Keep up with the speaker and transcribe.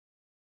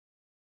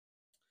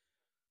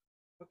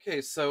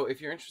Okay, so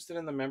if you're interested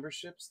in the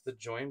memberships, the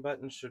join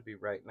button should be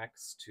right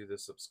next to the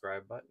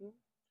subscribe button.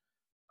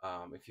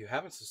 If you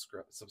haven't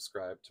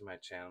subscribed to my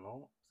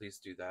channel, please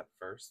do that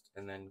first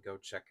and then go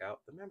check out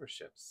the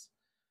memberships.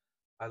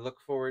 I look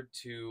forward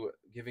to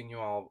giving you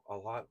all a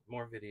lot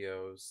more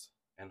videos,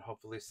 and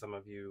hopefully some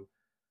of you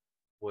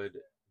would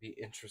be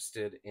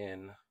interested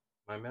in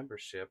my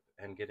membership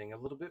and getting a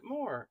little bit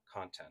more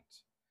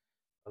content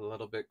a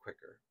little bit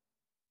quicker,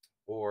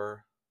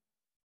 or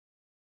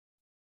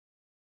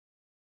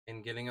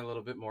in getting a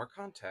little bit more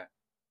content.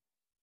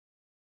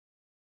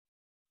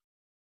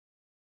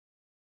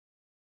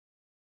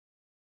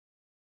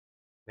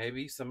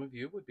 Maybe some of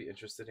you would be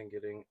interested in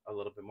getting a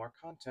little bit more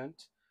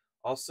content.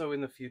 Also, in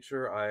the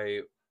future,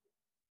 I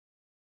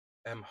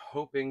am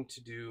hoping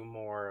to do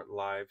more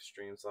live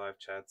streams, live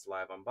chats,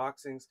 live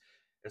unboxings,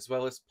 as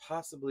well as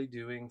possibly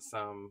doing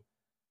some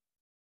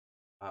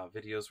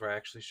videos where I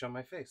actually show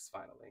my face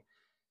finally.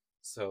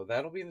 So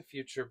that'll be in the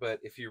future, but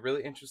if you're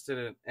really interested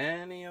in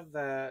any of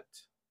that,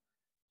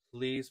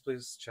 please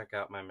check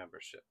out my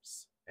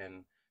memberships.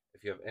 And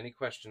if you have any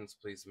questions,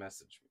 please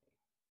message me.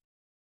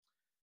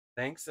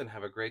 Thanks and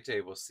have a great day.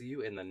 We'll see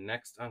you in the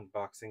next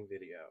unboxing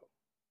video.